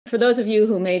for those of you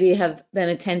who maybe have been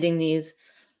attending these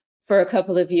for a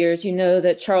couple of years, you know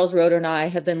that Charles Roeder and I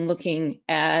have been looking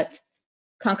at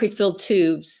concrete filled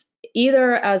tubes,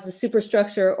 either as a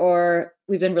superstructure or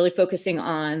we've been really focusing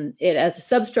on it as a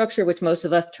substructure, which most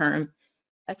of us term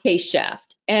a case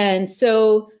shaft. And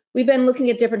so we've been looking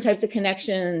at different types of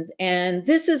connections, and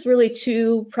this is really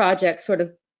two projects sort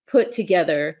of put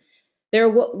together.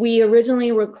 We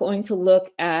originally were going to look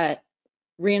at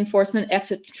reinforcement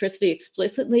eccentricity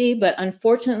explicitly, but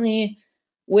unfortunately,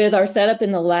 with our setup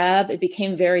in the lab, it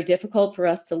became very difficult for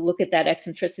us to look at that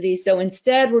eccentricity. So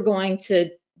instead, we're going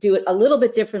to do it a little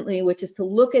bit differently, which is to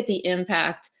look at the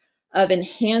impact of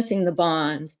enhancing the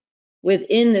bond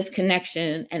within this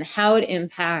connection and how it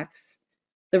impacts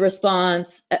the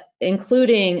response,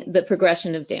 including the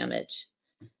progression of damage.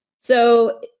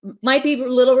 So it might be a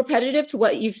little repetitive to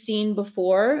what you've seen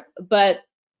before, but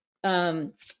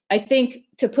I think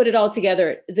to put it all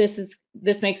together, this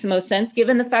makes the most sense.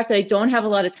 Given the fact that I don't have a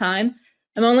lot of time,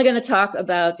 I'm only going to talk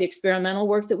about the experimental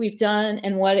work that we've done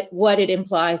and what it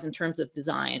implies in terms of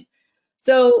design.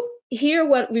 So here,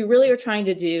 what we really are trying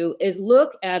to do is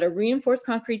look at a reinforced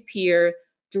concrete pier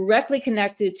directly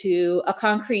connected to a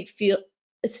concrete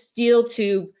steel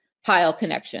tube pile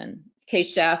connection,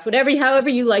 case shaft, however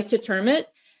you like to term it.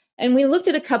 And we looked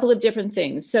at a couple of different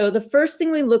things. So the first thing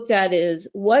we looked at is,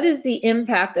 what is the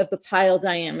impact of the pile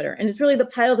diameter? And it's really the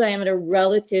pile diameter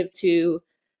relative to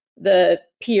the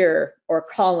pier or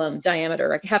column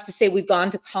diameter. I have to say we've gone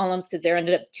to columns because there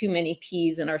ended up too many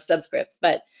P's in our subscripts.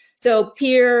 But so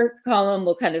pier, column,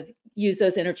 we'll kind of use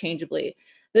those interchangeably.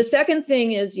 The second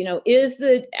thing is, is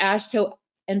the ash toe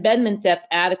embedment depth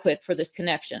adequate for this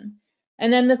connection?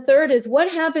 And then the third is,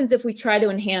 what happens if we try to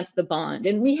enhance the bond?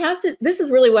 And we have to, this is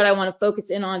really what I want to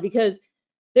focus in on, because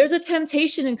there's a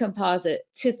temptation in composite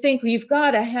to think we've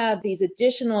got to have these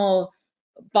additional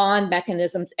bond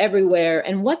mechanisms everywhere.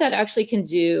 And what that actually can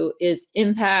do is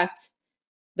impact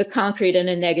the concrete in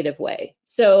a negative way.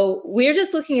 So we're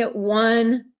just looking at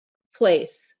one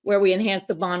place where we enhance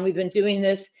the bond. We've been doing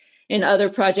this in other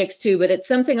projects too, but it's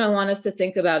something I want us to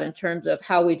think about in terms of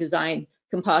how we design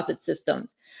composite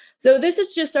systems. So this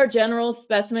is just our general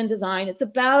specimen design. It's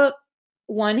about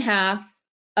 1/2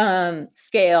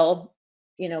 scale,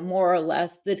 more or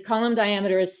less. The column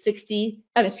diameter is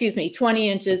 20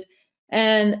 inches,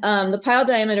 and the pile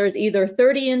diameter is either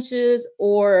 30 inches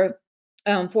or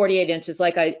 48 inches,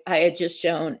 like I had just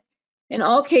shown. In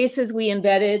all cases, we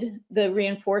embedded the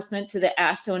reinforcement to the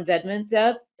ash toe embedment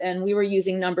depth, and we were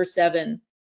using number 7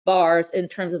 bars in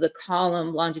terms of the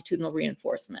column longitudinal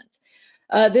reinforcement.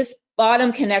 This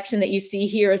bottom connection that you see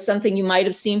here is something you might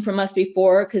have seen from us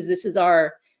before, because this is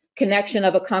our connection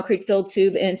of a concrete filled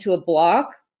tube into a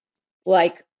block,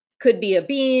 like could be a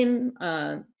beam,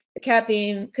 a cap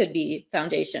beam, could be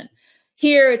foundation.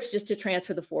 Here, it's just to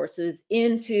transfer the forces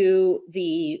into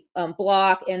the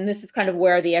block, and this is kind of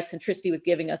where the eccentricity was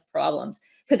giving us problems,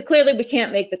 because clearly we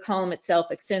can't make the column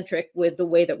itself eccentric with the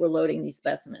way that we're loading these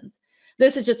specimens.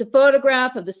 This is just a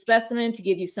photograph of the specimen to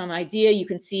give you some idea. You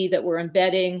can see that we're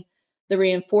embedding the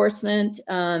reinforcement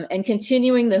and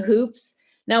continuing the hoops.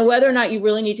 Now, whether or not you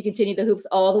really need to continue the hoops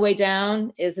all the way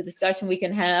down is a discussion we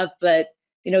can have, but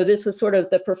this was sort of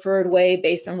the preferred way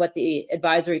based on what the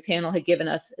advisory panel had given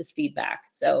us as feedback.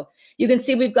 So you can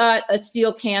see we've got a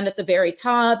steel can at the very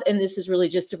top, and this is really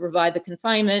just to provide the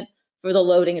confinement for the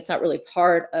loading. It's not really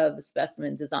part of the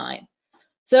specimen design.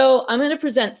 So I'm going to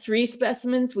present 3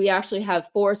 specimens. We actually have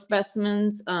 4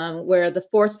 specimens, where the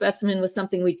 4th specimen was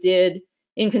something we did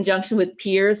in conjunction with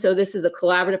Pier. So this is a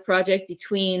collaborative project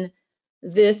between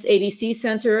this ABC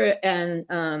Center and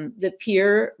the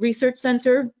Pier Research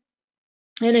Center.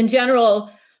 And in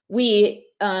general, we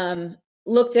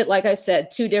looked at, like I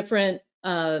said, 2 different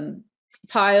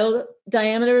pile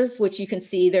diameters, which you can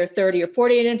see they're 30 or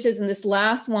 48 inches. And this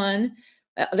last one,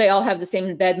 they all have the same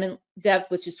embedment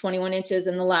depth, which is 21 inches.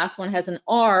 And the last one has an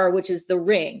R, which is the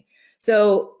ring.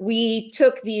 So we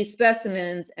took these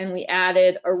specimens and we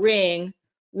added a ring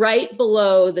right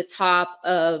below the top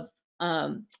of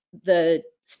the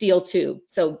steel tube.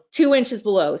 So 2 inches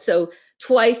below. So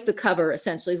twice the cover,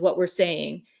 essentially, is what we're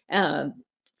saying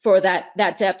for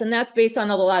that depth. And that's based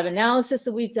on a lot of analysis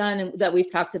that we've done and that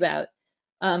we've talked about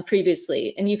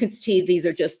previously. And you can see these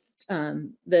are just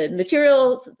the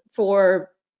materials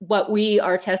for what we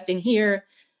are testing here,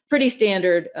 pretty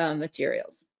standard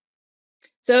materials.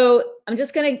 So I'm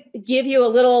just going to give you a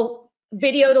little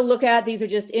video to look at. These are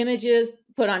just images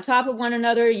put on top of one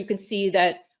another. You can see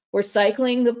that we're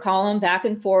cycling the column back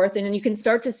and forth, and then you can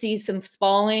start to see some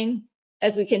spalling.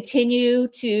 As we continue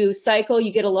to cycle,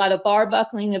 you get a lot of bar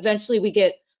buckling. Eventually we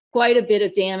get quite a bit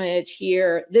of damage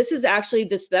here. This is actually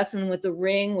the specimen with the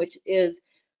ring, which is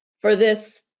for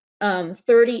this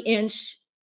 30-inch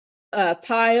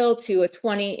pile to a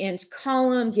 20-inch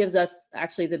column, gives us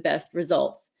actually the best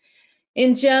results.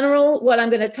 In general, what I'm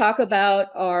going to talk about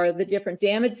are the different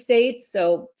damage states.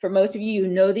 So for most of you, you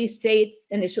know these states: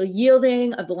 initial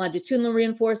yielding of the longitudinal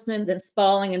reinforcement, then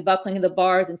spalling and buckling of the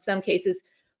bars. In some cases,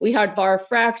 we had bar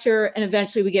fracture, and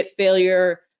eventually we get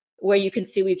failure, where you can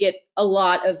see we get a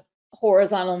lot of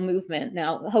horizontal movement.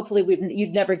 Now, hopefully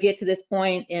you'd never get to this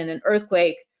point in an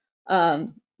earthquake,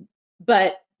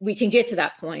 but we can get to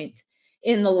that point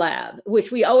in the lab,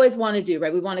 which we always want to do,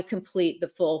 right? We want to complete the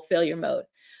full failure mode.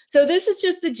 So this is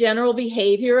just the general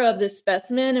behavior of this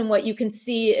specimen, and what you can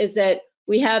see is that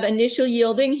we have initial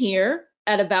yielding here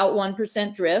at about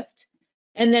 1% drift,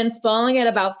 and then spalling at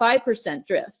about 5%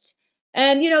 drift.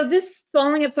 And this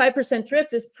spalling at 5%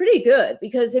 drift is pretty good,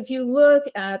 because if you look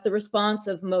at the response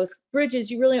of most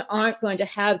bridges, you really aren't going to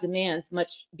have demands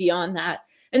much beyond that.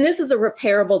 And this is a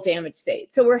repairable damage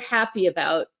state, so we're happy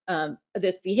about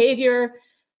this behavior.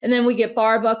 And then we get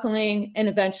bar buckling and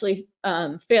eventually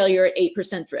failure at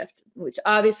 8% drift, which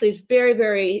obviously is very,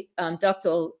 very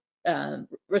ductile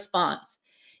response.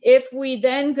 If we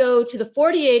then go to the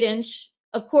 48-inch,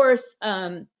 of course,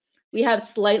 we have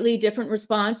slightly different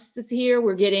responses here.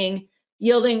 We're getting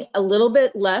yielding a little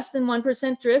bit less than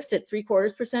 1% drift at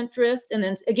 0.75% drift, and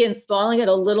then again spalling at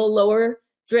a little lower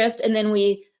drift, and then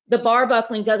the bar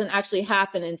buckling doesn't actually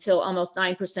happen until almost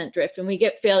 9% drift, and we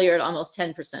get failure at almost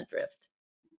 10% drift.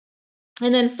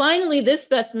 And then finally, this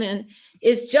specimen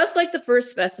is just like the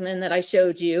first specimen that I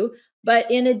showed you,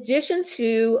 but in addition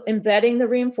to embedding the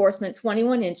reinforcement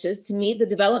 21 inches to meet the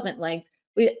development length,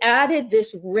 we added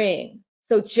this ring.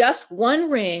 So just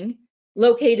one ring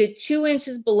located 2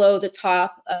 inches below the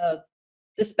top of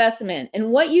the specimen. And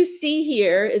what you see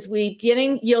here is we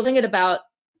getting yielding at about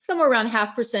somewhere around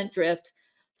 0.5% drift,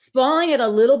 spalling at a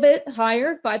little bit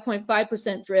higher,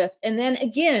 5.5% drift, and then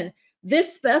again,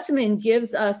 this specimen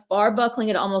gives us bar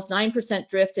buckling at almost 9%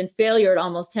 drift and failure at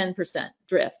almost 10%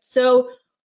 drift. So,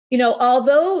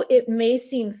 although it may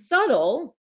seem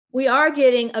subtle, we are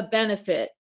getting a benefit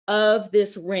of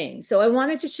this ring. So I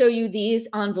wanted to show you these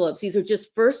envelopes. These are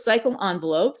just first cycle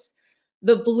envelopes.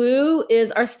 The blue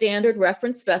is our standard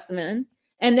reference specimen,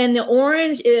 and then the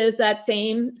orange is that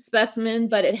same specimen,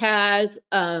 but it has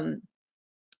a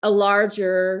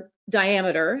larger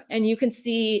diameter, and you can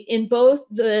see in both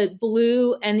the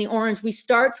blue and the orange we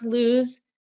start to lose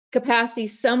capacity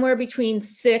somewhere between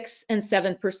 6 and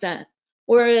 7%,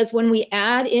 whereas when we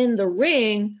add in the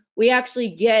ring we actually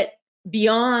get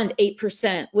beyond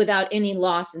 8% without any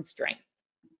loss in strength.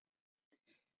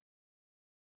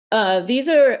 These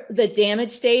are the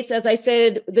damage states. As I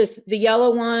said, the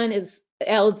yellow one is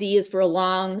LD is for a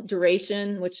long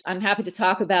duration, which I'm happy to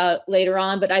talk about later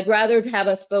on, but I'd rather have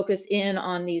us focus in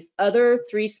on these other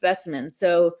 3 specimens.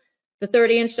 So the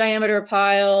 30-inch diameter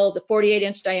pile, the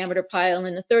 48-inch diameter pile, and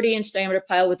then the 30-inch diameter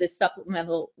pile with this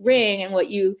supplemental ring. And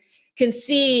what you can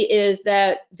see is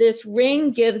that this ring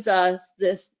gives us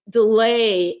this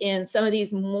delay in some of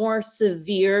these more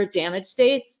severe damage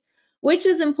states, which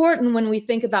is important when we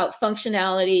think about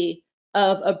functionality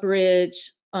of a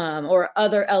bridge or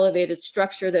other elevated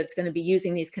structure that's going to be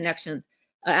using these connections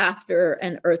after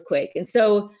an earthquake. And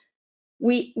so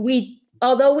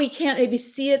although we can't maybe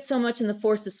see it so much in the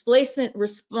force displacement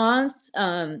response,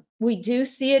 we do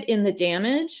see it in the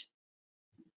damage.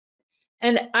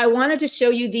 And I wanted to show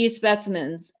you these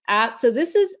specimens. So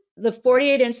this is the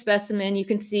 48-inch specimen. You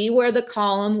can see where the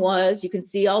column was. You can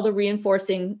see all the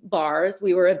reinforcing bars.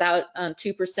 We were about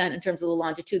 2% in terms of the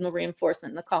longitudinal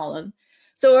reinforcement in the column.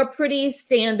 So a pretty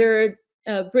standard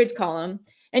bridge column.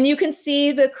 And you can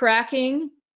see the cracking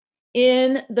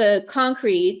in the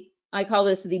concrete. I call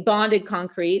this the bonded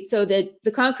concrete. So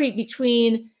the concrete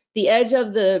between the edge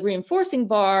of the reinforcing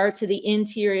bar to the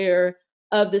interior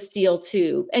of the steel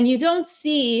tube. And you do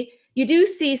see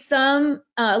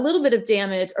a little bit of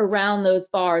damage around those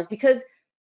bars, because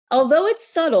although it's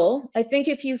subtle, I think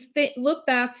if you look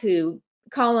back to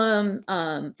column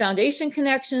foundation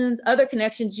connections, other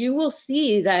connections, you will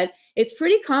see that it's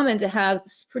pretty common to have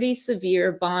pretty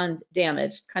severe bond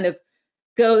damage. Kind of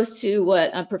goes to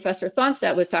what Professor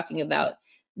Thonstadt was talking about.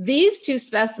 These 2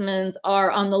 specimens are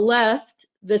on the left,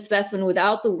 the specimen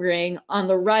without the ring, on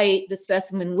the right, the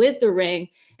specimen with the ring.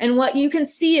 And what you can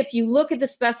see if you look at the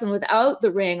specimen without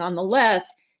the ring on the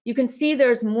left, you can see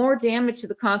there's more damage to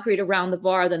the concrete around the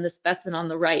bar than the specimen on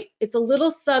the right. It's a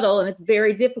little subtle and it's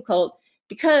very difficult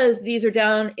because these are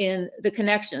down in the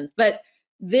connections. But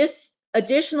this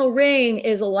additional ring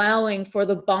is allowing for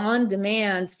the bond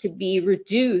demands to be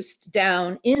reduced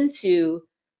down into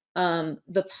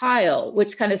the pile,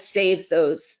 which kind of saves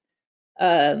those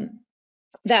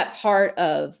that part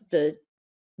of the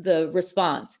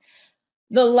response.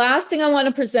 The last thing I want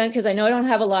to present, because I know I don't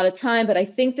have a lot of time, but I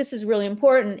think this is really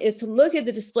important, is to look at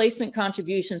the displacement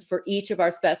contributions for each of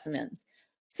our specimens.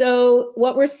 So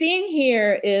what we're seeing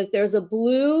here is there's a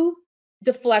blue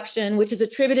deflection, which is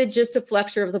attributed just to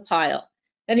flexure of the pile.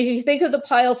 And if you think of the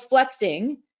pile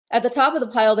flexing, at the top of the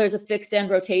pile, there's a fixed end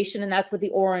rotation, and that's what the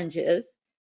orange is.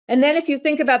 And then if you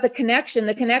think about the connection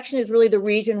is really the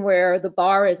region where the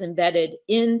bar is embedded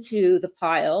into the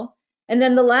pile. And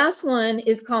then the last one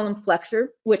is column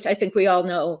flexure, which I think we all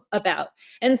know about.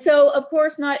 And so, of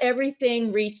course, not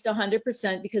everything reached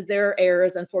 100% because there are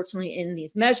errors, unfortunately, in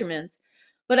these measurements.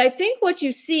 But I think what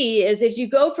you see is if you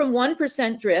go from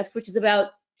 1% drift, which is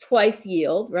about twice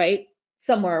yield, right,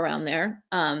 somewhere around there,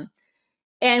 and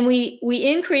we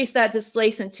increase that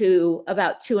displacement to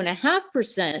about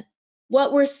 2.5%,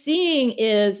 what we're seeing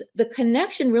is the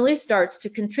connection really starts to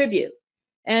contribute.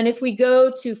 And if we go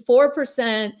to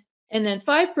 4%, and then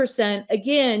 5%,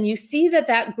 again, you see that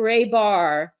that gray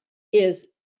bar is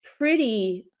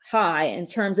pretty high in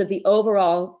terms of the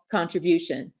overall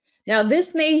contribution. Now,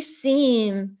 this may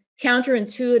seem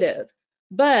counterintuitive,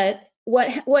 but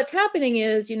what's happening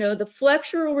is, you know, the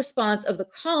flexural response of the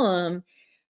column,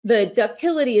 the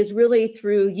ductility is really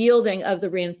through yielding of the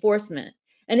reinforcement.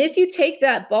 And if you take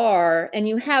that bar and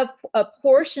you have a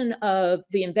portion of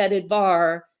the embedded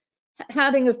bar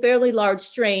having a fairly large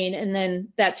strain, and then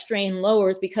that strain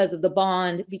lowers because of the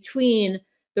bond between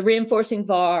the reinforcing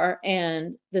bar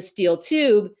and the steel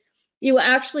tube, you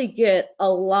actually get a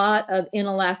lot of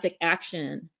inelastic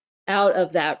action out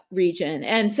of that region.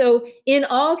 And so in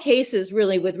all cases,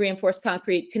 really, with reinforced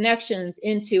concrete connections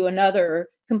into another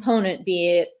component, be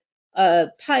it a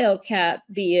pile cap,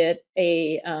 be it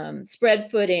a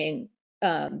spread footing,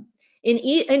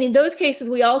 in those cases,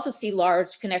 we also see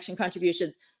large connection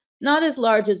contributions. Not as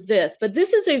large as this, but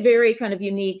this is a very kind of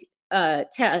unique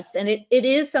test, and it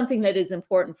is something that is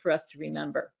important for us to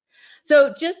remember.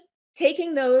 So just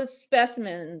taking those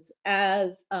specimens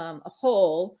as a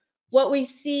whole, what we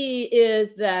see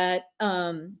is that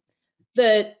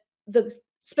the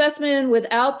specimen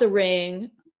without the ring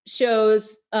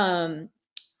shows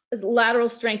lateral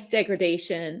strength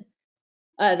degradation.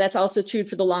 That's also true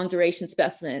for the long duration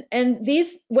specimen. And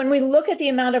these, when we look at the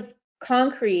amount of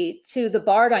concrete to the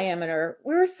bar diameter,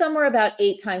 we were somewhere about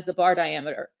 8 times the bar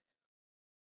diameter.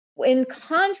 In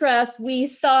contrast, we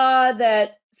saw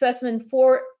that specimen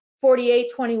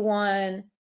 4821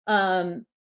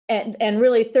 and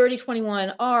really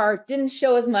 3021R didn't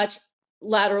show as much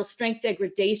lateral strength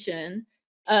degradation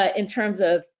in terms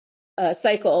of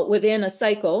cycle within a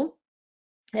cycle.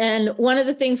 And one of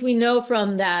the things we know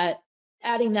from that,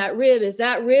 adding that rib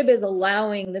is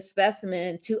allowing the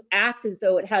specimen to act as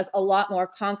though it has a lot more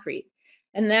concrete.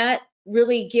 And that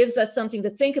really gives us something to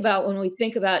think about when we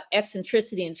think about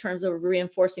eccentricity in terms of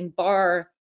reinforcing bar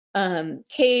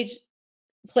cage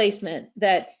placement,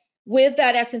 that with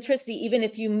that eccentricity, even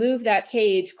if you move that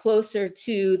cage closer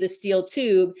to the steel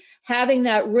tube, having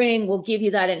that ring will give you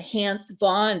that enhanced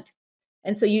bond.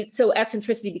 And so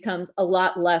eccentricity becomes a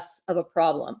lot less of a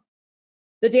problem.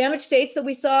 The damage states that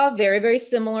we saw, very, very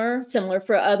similar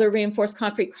for other reinforced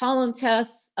concrete column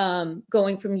tests,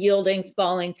 going from yielding,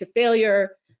 spalling to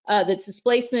failure. The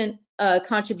displacement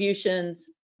contributions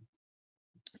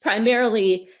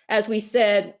primarily, as we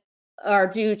said, are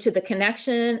due to the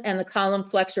connection and the column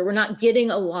flexure. We're not getting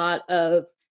a lot of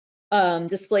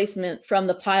displacement from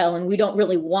the pile, and we don't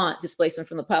really want displacement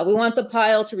from the pile. We want the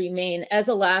pile to remain as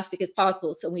elastic as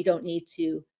possible, so we don't need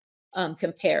to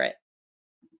compare it.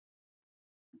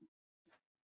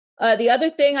 The other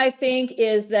thing I think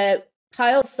is that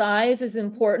pile size is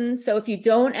important. So if you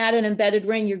don't add an embedded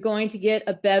ring, you're going to get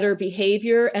a better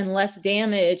behavior and less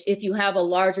damage if you have a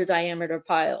larger diameter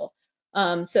pile.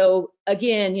 So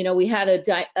again, you know, we had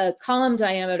a column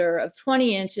diameter of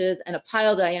 20 inches and a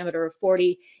pile diameter of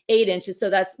 48 inches. So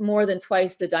that's more than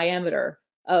twice the diameter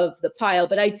of the pile.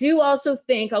 But I do also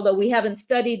think, although we haven't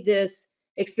studied this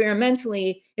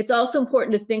experimentally, it's also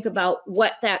important to think about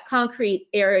what that concrete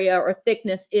area or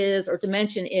thickness is or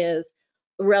dimension is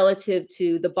relative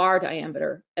to the bar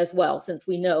diameter as well, since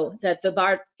we know that the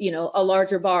bar, you know, a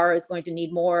larger bar is going to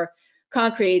need more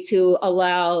concrete to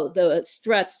allow the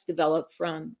struts to develop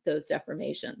from those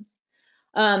deformations.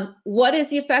 What is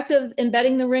the effect of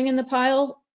embedding the ring in the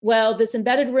pile? Well, this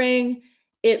embedded ring,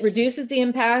 it reduces the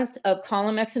impact of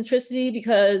column eccentricity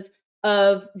because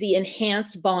of the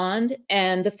enhanced bond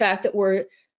and the fact that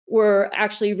we're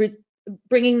actually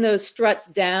bringing those struts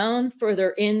down further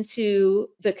into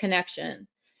the connection.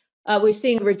 We're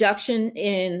seeing a reduction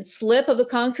in slip of the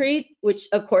concrete, which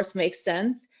of course makes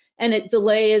sense, and it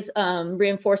delays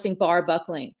reinforcing bar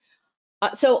buckling.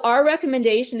 So our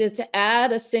recommendation is to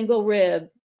add a single rib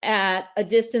at a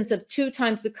distance of 2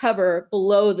 times the cover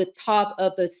below the top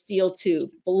of the steel tube,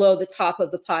 below the top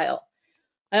of the pile.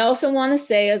 I also want to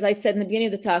say, as I said in the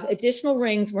beginning of the talk, additional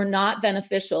rings were not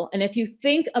beneficial. And if you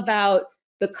think about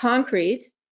the concrete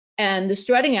and the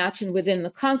strutting action within the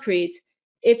concrete,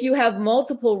 if you have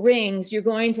multiple rings, you're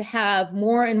going to have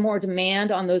more and more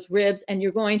demand on those ribs, and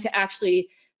you're going to actually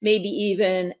maybe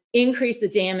even increase the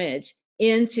damage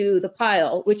into the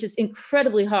pile, which is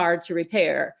incredibly hard to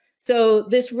repair. So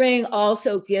this ring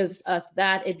also gives us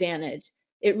that advantage.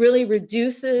 It really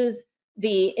reduces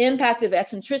the impact of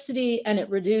eccentricity, and it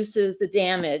reduces the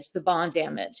damage, the bond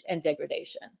damage and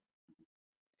degradation.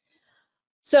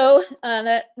 So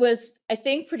that was, I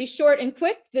think, pretty short and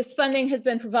quick. This funding has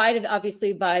been provided,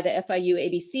 obviously, by the FIU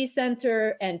ABC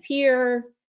Center and Pier.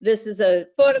 This is a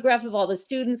photograph of all the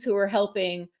students who are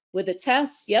helping with the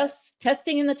tests. Yes,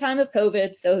 testing in the time of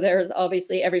COVID. So there's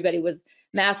obviously everybody was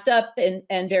masked up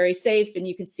and very safe, and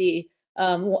you can see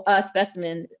a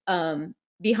specimen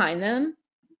behind them.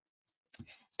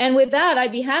 And with that,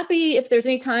 I'd be happy if there's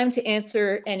any time to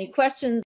answer any questions.